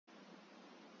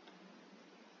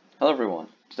Hello everyone,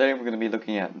 today we're going to be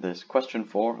looking at this question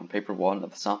 4 on paper 1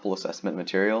 of the sample assessment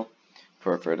material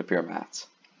for further pure maths.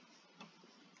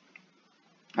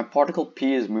 A particle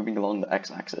P is moving along the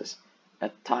x-axis.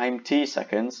 At time t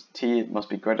seconds, t must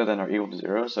be greater than or equal to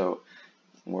 0, so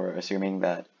we're assuming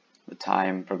that the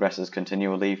time progresses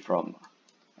continually from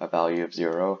a value of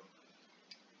 0.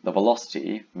 The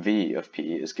velocity, v of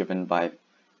p, is given by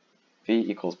v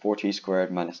equals 4t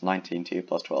squared minus 19t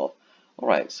plus 12.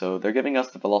 Alright, so they're giving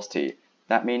us the velocity.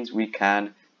 That means we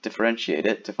can differentiate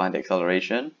it to find the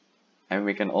acceleration, and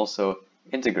we can also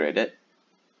integrate it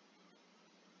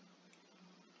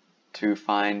to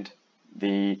find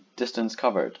the distance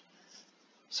covered.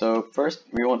 So first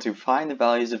we want to find the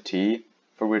values of t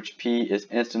for which p is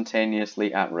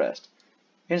instantaneously at rest.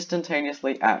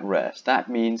 Instantaneously at rest, that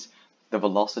means the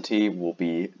velocity will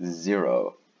be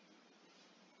 0.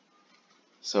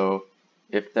 So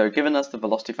if they're giving us the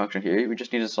velocity function here, we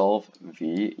just need to solve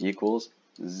v equals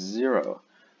 0.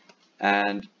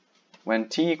 And when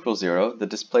t equals 0, the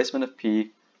displacement of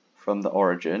p from the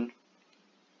origin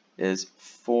is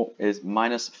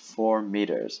minus 4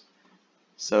 meters.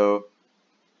 So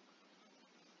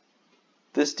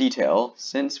this detail,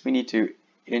 since we need to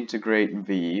integrate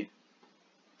v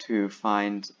to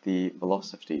find the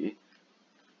velocity,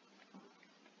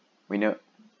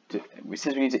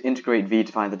 since we need to integrate v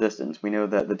to find the distance, we know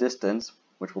that the distance,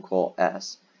 which we'll call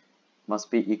s,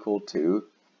 must be equal to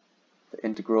the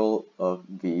integral of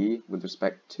v with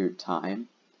respect to time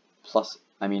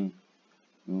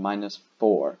minus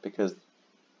 4, because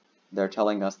they're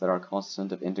telling us that our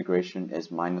constant of integration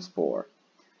is minus 4.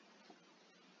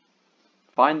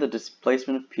 Find the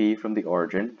displacement of p from the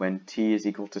origin when t is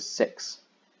equal to 6.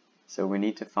 So we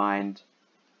need to find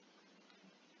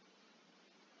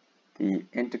the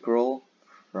integral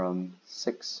from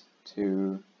 6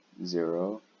 to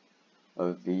 0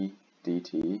 of v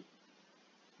dt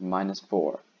minus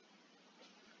 4.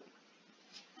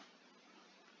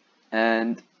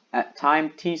 And at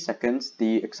time t seconds,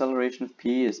 the acceleration of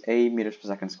p is a meters per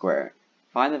second squared.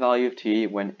 Find the value of t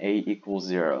when a equals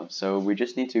 0. So we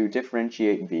just need to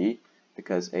differentiate v,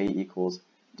 because a equals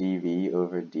dv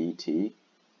over dt,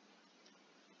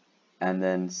 and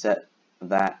then set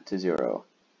that to 0.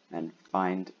 And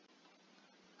find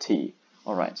t.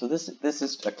 Alright, so this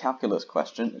is a calculus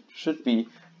question. It should be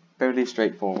fairly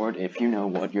straightforward if you know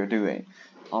what you're doing.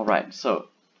 Alright, so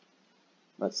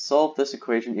let's solve this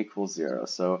equation equals 0.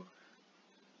 So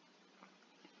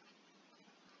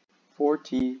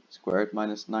 4t squared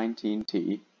minus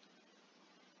 19t, is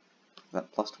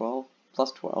that plus 12?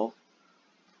 Plus 12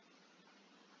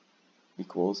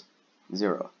 equals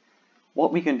 0.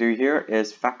 What we can do here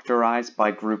is factorize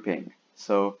by grouping.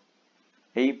 So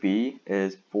AB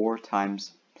is 4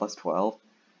 times plus 12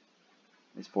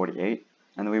 is 48,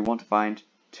 and then we want to find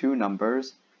two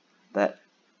numbers that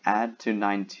add to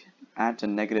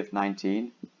negative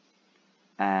 19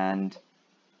 and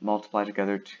multiply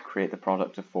together to create the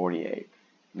product of 48.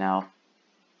 Now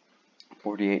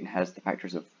 48 has the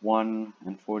factors of 1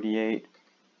 and 48,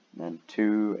 then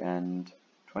 2 and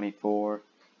 24,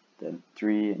 then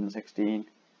 3 and 16,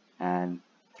 and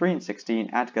 3 and 16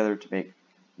 add together to make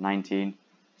 19,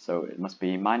 so it must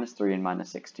be minus 3 and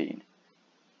minus 16.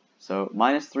 So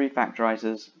minus 3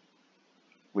 factorizes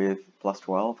with plus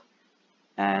 12,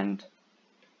 and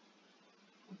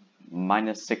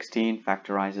minus 16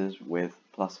 factorizes with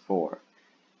plus 4.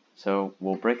 So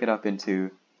we'll break it up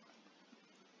into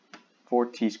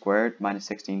 4t squared minus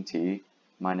 16t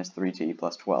minus 3t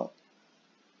plus 12.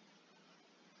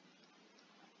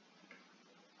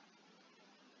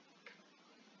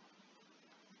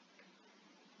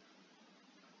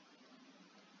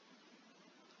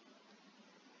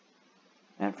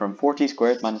 And from 4t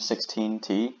squared minus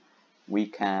 16t, we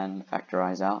can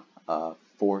factorize out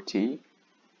 4t.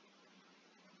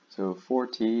 So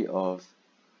 4t of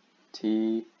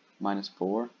t minus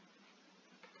 4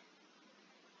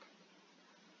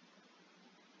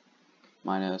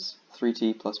 minus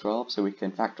 3t plus 12. So we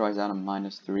can factorize out a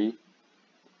minus 3.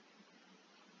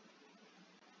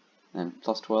 And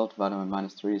plus 12 divided by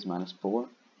minus 3 is minus 4.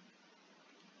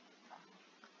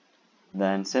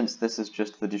 Then, since this is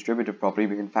just the distributive property,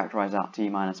 we can factorize out t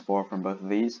minus 4 from both of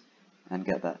these and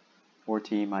get that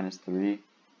 4t minus 3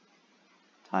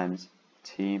 times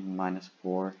t minus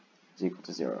 4 is equal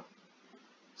to 0.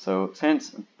 So since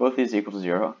both these are equal to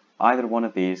 0, either one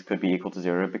of these could be equal to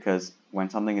 0, because when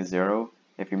something is 0,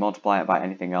 if you multiply it by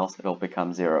anything else, it'll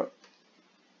become 0.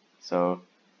 So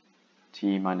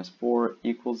t minus 4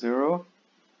 equals 0,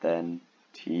 then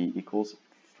t equals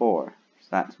 4. So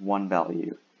that's one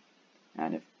value.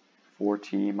 And if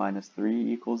 4t minus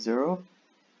 3 equals 0,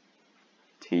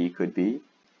 t could be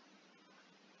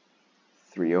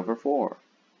 3/4.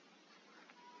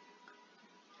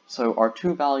 So our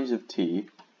two values of t,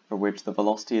 for which the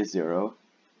velocity is 0,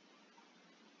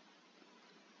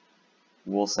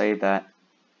 we'll say that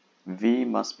v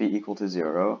must be equal to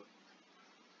 0.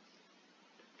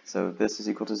 So this is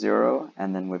equal to 0,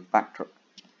 and then we'll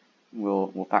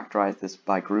factorize this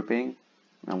by grouping,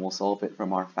 and we'll solve it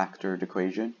from our factored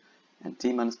equation. And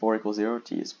t minus 4 equals 0,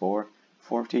 t is 4.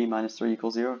 4t minus 3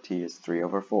 equals 0, t is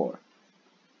 3/4.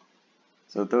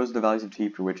 So those are the values of t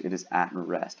for which it is at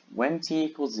rest. When t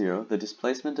equals 0, the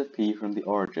displacement of p from the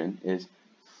origin is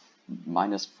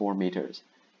minus 4 meters.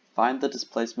 Find the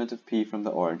displacement of p from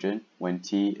the origin when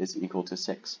t is equal to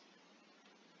 6.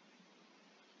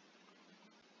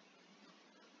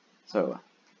 So,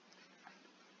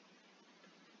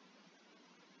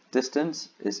 distance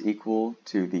is equal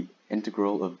to the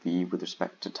integral of v with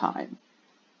respect to time,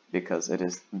 because it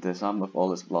is the sum of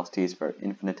all its velocities for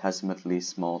infinitesimally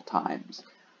small times.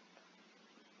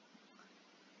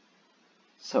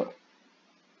 So,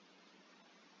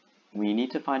 we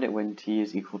need to find it when t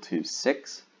is equal to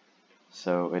 6,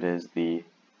 so it is the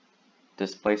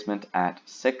displacement at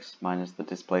 6 minus the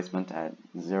displacement at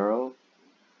 0,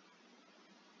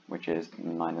 which is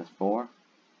minus 4.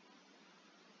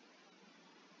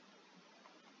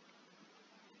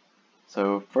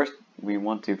 So first we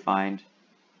want to find,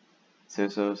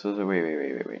 wait.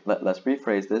 Let's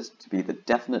rephrase this to be the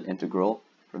definite integral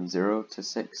from 0 to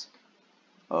 6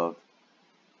 of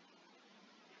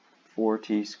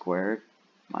 4t squared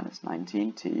minus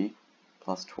 19t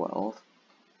plus 12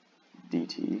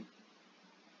 dt.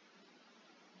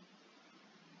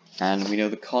 And we know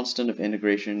the constant of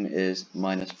integration is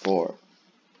minus 4.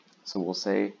 So we'll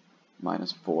say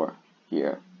minus 4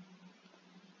 here.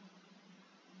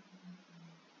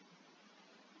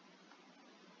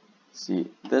 See,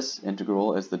 this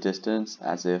integral is the distance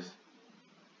as if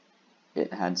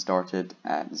it had started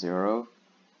at 0.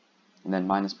 And then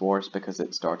minus 4 is because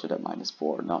it started at minus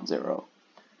 4, not 0.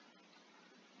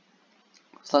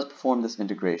 So let's perform this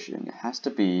integration. It has to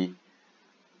be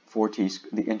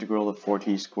 4t, the integral of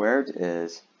 4t squared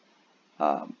is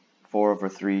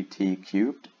 4/3t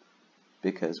cubed,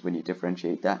 because when you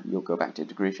differentiate that, you'll go back to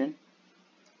integration.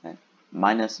 And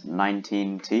minus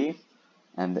 19t,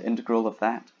 and the integral of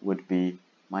that would be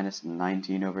minus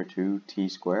 19/2t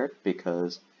squared,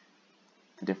 because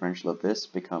the differential of this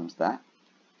becomes that.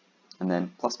 And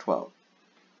then plus 12.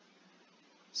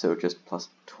 So just plus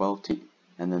 12t.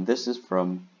 And then this is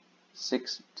from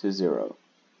 6 to 0.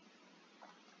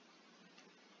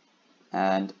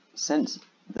 And since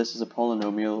this is a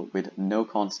polynomial with no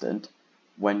constant,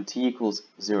 when t equals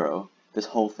 0, this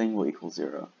whole thing will equal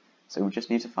 0. So we just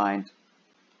need to find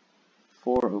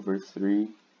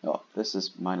 4/3. Oh, this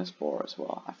is minus 4 as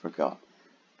well. I forgot.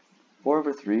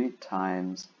 4/3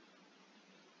 times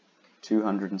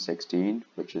 216,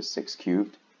 which is 6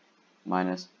 cubed,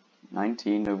 minus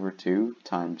 19/2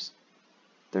 times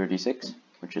 36,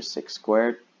 which is 6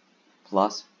 squared,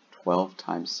 plus 12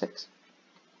 times 6.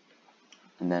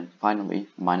 And then finally,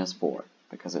 minus 4,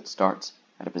 because it starts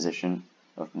at a position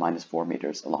of minus 4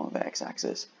 meters along the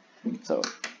x-axis. So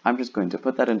I'm just going to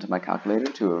put that into my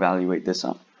calculator to evaluate this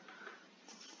sum.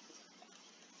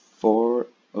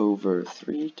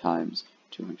 4/3 times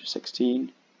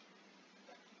 216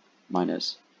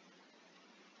 minus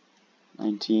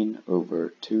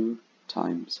 19/2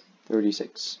 times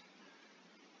 36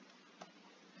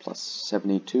 plus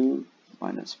 72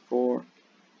 minus 4 .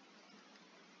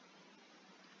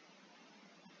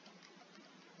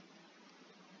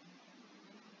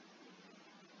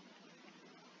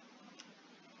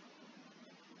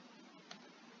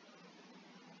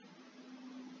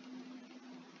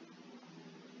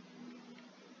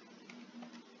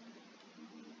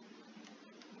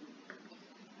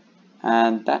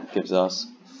 And that gives us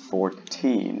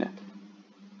 14,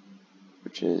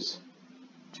 which is,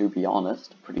 to be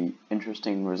honest, a pretty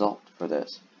interesting result for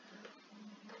this.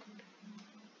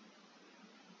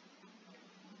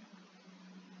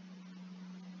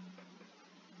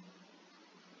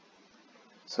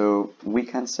 So we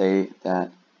can say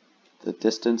that the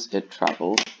distance it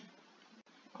traveled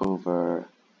over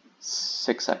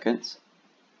 6 seconds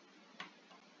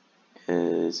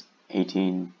is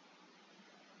 18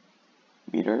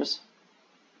 meters,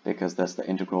 because that's the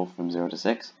integral from 0 to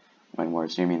 6 when we're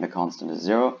assuming the constant is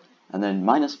 0, and then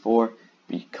minus 4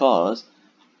 because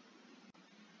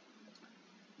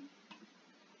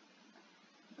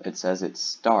it says it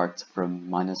starts from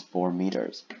minus 4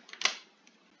 meters.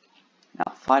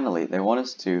 Now finally, they want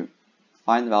us to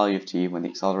find the value of t when the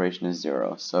acceleration is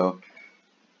 0, so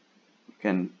we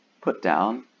can put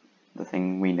down the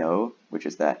thing we know, which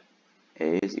is that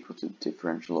a is equal to the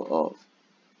differential of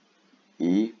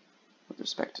e with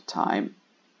respect to time,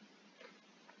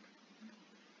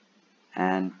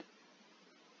 and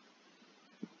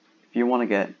if you want to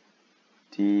get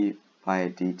d by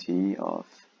dt of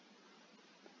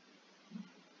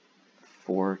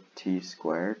 4t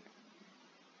squared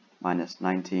minus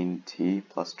 19t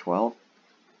plus 12,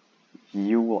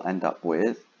 you will end up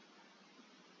with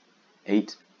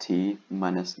 8t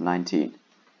minus 19.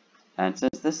 And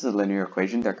since this is a linear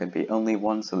equation, there can be only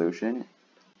one solution.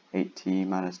 8t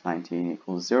minus 19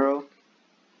 equals 0.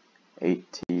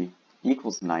 8t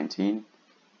equals 19.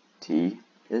 T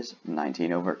is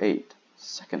 19 over 8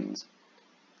 seconds.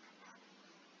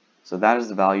 So that is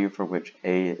the value for which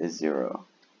a is 0.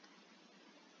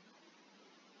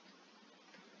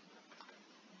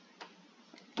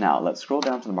 Now let's scroll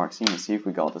down to the mark scene and see if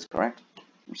we got this correct.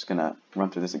 I'm just going to run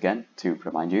through this again to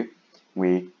remind you.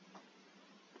 We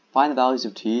find the values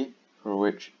of t for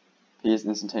which p is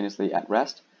instantaneously at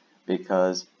rest,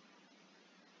 because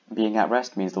being at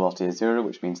rest means the velocity is 0,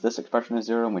 which means this expression is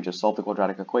 0, and we just solve the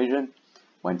quadratic equation.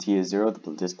 When t is 0,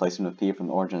 the displacement of p from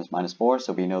the origin is minus 4,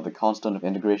 so we know the constant of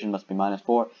integration must be minus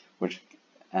 4,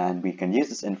 and we can use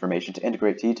this information to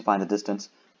integrate t to find the distance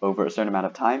over a certain amount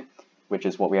of time, which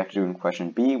is what we have to do in question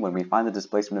B when we find the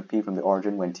displacement of p from the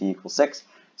origin when t equals 6.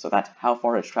 So that's how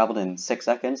far it's traveled in 6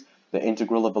 seconds, the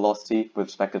integral of velocity with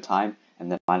respect to time,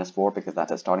 and then minus 4 because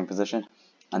that's at starting position.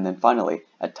 And then finally,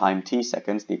 at time t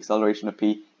seconds, the acceleration of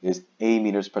p is a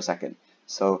meters per second.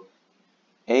 So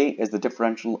a is the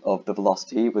differential of the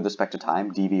velocity with respect to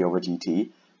time, dv over dt,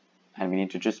 and we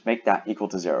need to just make that equal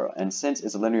to 0. And since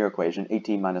it's a linear equation,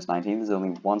 18 minus 19, there's only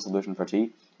one solution for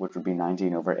t, which would be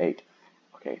 19 over 8.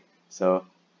 Okay, so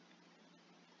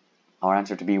our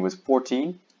answer to B was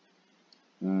 14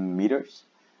 meters,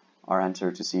 our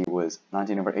answer to C was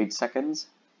 19 over 8 seconds,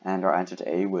 and our answer to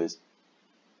A was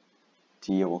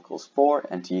t equals 4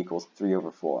 and t equals 3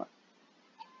 over 4.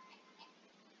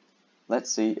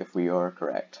 Let's see if we are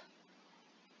correct.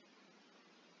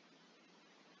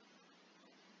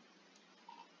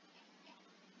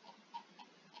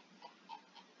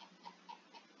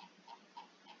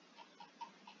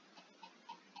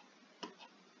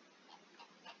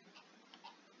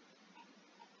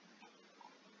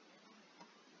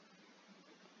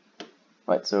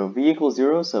 Right, so v equals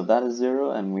 0, so that is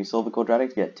 0, and we solve the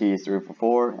quadratic to get t is 3 over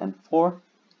 4 and 4.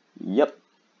 Yep.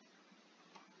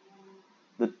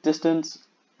 The distance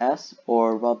s,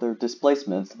 or rather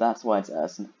displacement, that's why it's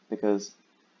s, because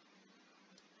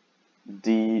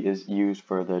d is used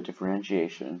for the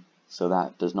differentiation, so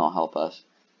that does not help us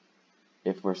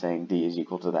if we're saying d is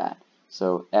equal to that.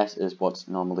 So s is what's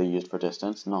normally used for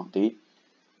distance, not d.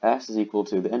 S is equal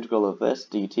to the integral of this,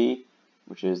 dt,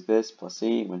 which is this plus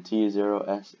c. When t is 0,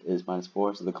 s is minus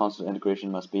 4, so the constant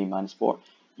integration must be minus 4.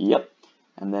 Yep.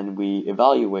 And then we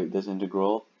evaluate this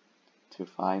integral to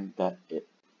find that it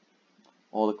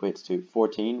all equates to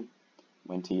 14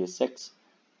 when t is 6.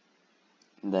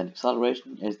 And then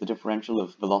acceleration is the differential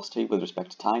of velocity with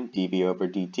respect to time, dv over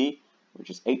dt, which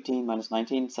is 18 minus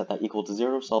 19. Set that equal to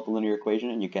 0, solve the linear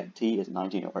equation, and you get t is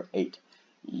 19 over 8.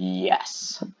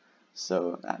 Yes!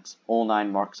 So that's all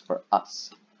 9 marks for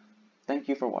us. Thank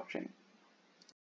you for watching.